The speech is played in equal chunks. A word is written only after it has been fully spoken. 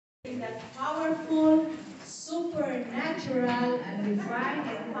that powerful, supernatural, and divine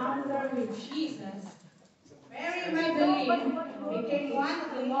encounter with Jesus, Mary Magdalene became one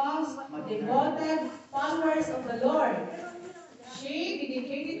of the most devoted followers of the Lord. She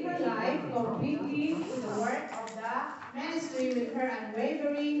dedicated her life completely to the work of the ministry with her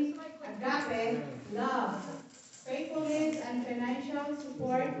unwavering agape love, faithfulness, and financial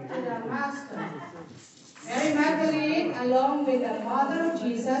support to the Master. Mary Magdalene, along with the mother of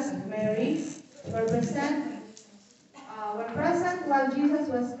Jesus, Mary, were present while Jesus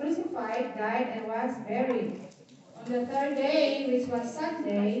was crucified, died, and was buried. On the third day, which was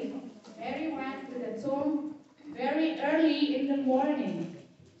Sunday, Mary went to the tomb very early in the morning.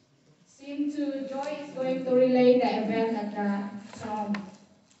 Scene 2, Joy is going to relay the event at the tomb.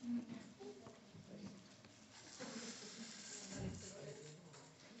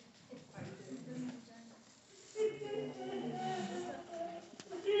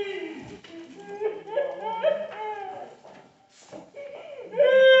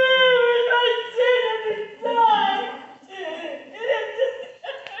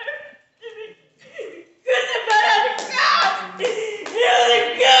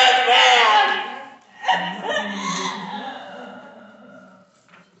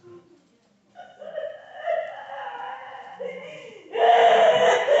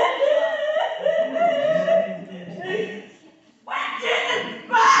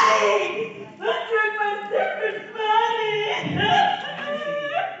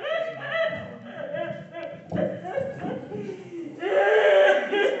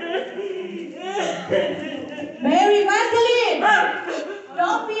 Mary Magdalene,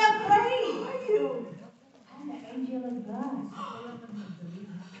 don't be afraid. I'm the angel of God.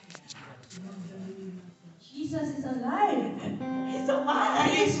 Jesus is alive. He's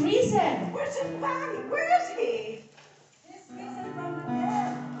alive. He is risen. Where's his body? Where is he? He's risen from the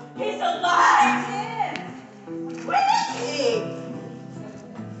dead. He's alive. Yes. Where is he?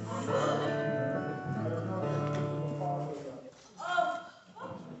 Oh,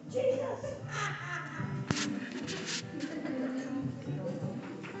 Jesus.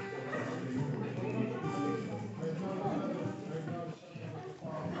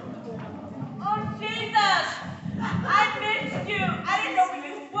 Oh, Jesus. I missed you. I didn't know where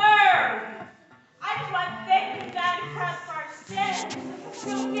you were. I just want to thank you, God, across our sins.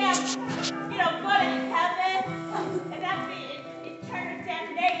 So, yeah, go to heaven, and that's the eternal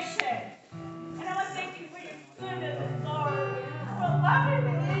damnation. And I want to thank you for your goodness, Lord, for loving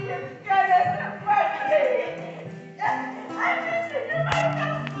me in your goodness and mercy. I miss you. You're my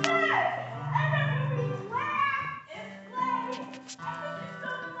best friend. I remember when you laughed and played. I miss you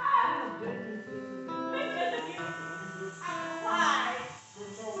so much. Because of you, I cried.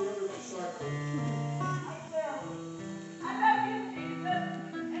 I will. I love you,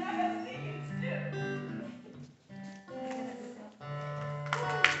 Jesus, and I'm going to see you soon.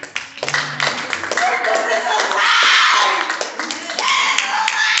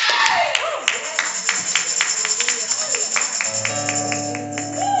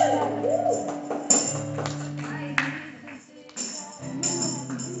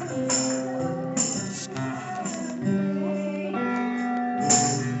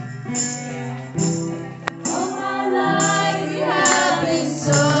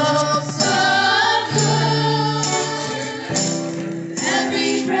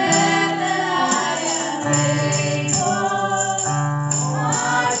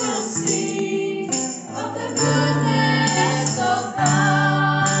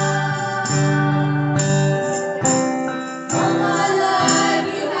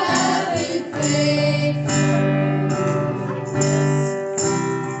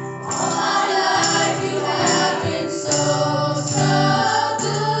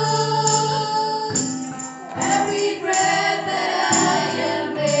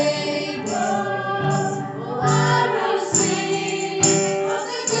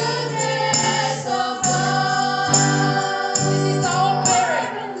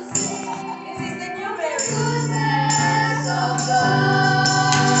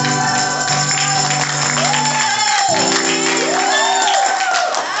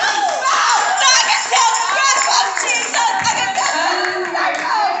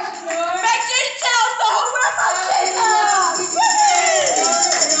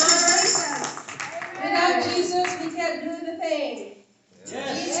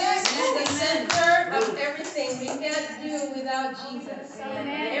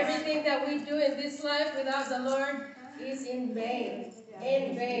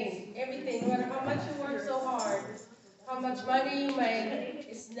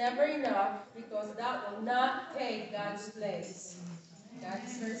 Never enough, because that will not take God's place. God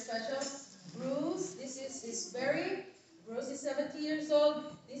is very special. Bruce, Bruce is 70 years old.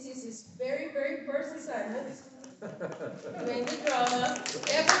 This is his very first assignment. Doing the drama.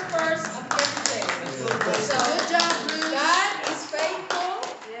 Ever first of everything. So, good job, Bruce. God is faithful.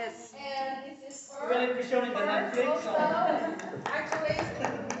 Yes. And this is first also. Actually,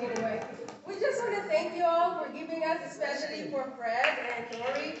 anyway, we just want to thank you all for giving us, especially for Fred and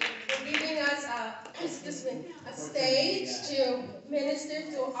Dory, for giving us a stage to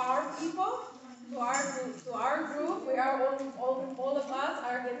minister to our people, to our group. We are all of us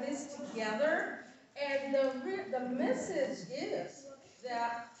are in this together. And the message is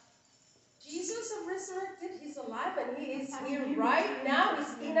that Jesus is resurrected, He's alive, and He is here right now.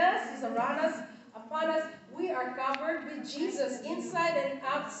 He's in us, He's around us, upon us. We are covered with Jesus inside and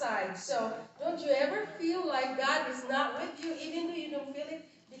outside. So don't you ever feel like God is not with you, even though you don't feel it,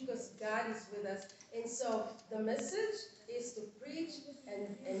 because God is with us. And so the message is to preach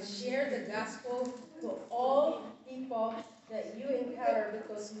and share the gospel to all people that you encounter,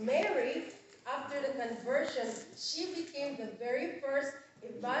 because Mary, after the conversion, she became the very first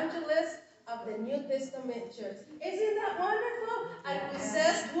evangelist of the New Testament church. Isn't that wonderful? A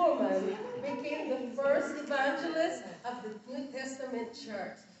possessed woman became the first evangelist of the New Testament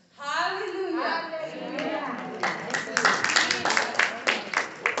church. Hallelujah. Hallelujah.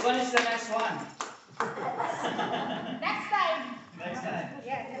 What is the next one? Next time. Next time.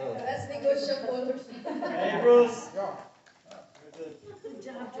 Yeah. That's negotiable. Hey, Bruce.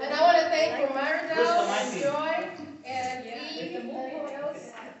 And I want to thank Bruce, Maridel the and mic. Joy and Eve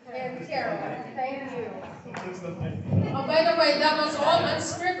and Carol. Thank you. Oh, by the way, that was all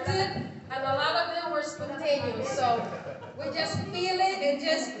unscripted, and a lot of them were spontaneous. So we just feel it and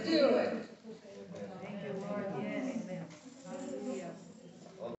just do it.